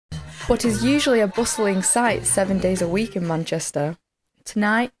What is usually a bustling sight 7 days a week in Manchester,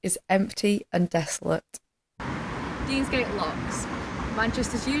 tonight is empty and desolate. Deansgate locks.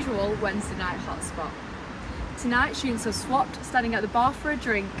 Manchester's usual Wednesday night hotspot. Tonight, students have swapped standing at the bar for a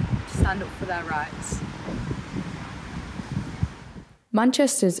drink to stand up for their rights.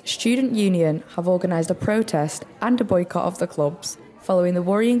 Manchester's Student Union have organised a protest and a boycott of the clubs following the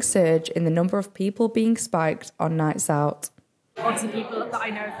worrying surge in the number of people being spiked on nights out. Obviously people that I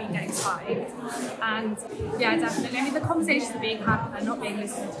know have been getting spiked, and yeah, definitely. I mean, the conversations are being had, but they're not being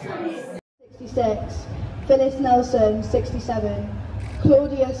listened to. 66, Phyllis Nelson, 67,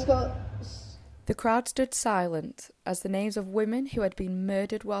 Claudia Scott. The crowd stood silent as the names of women who had been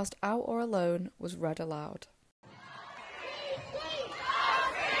murdered whilst out or alone was read aloud.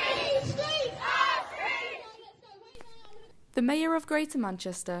 The Mayor of Greater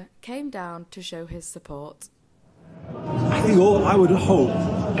Manchester came down to show his support. I would hope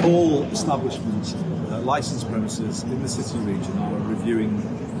all establishments, licensed premises in the city region are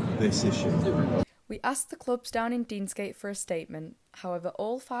reviewing this issue. We asked the clubs down in Deansgate for a statement, however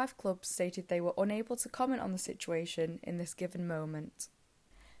all 5 clubs stated they were unable to comment on the situation in this given moment.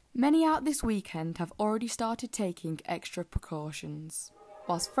 Many out this weekend have already started taking extra precautions,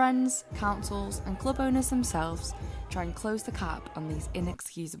 whilst friends, councils and club owners themselves try and close the cap on these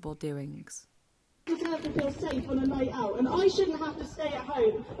inexcusable doings. I deserve to feel safe on a night out, and I shouldn't have to stay at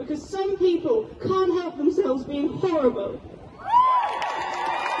home because some people can't help themselves being horrible.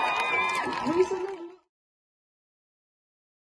 Recently,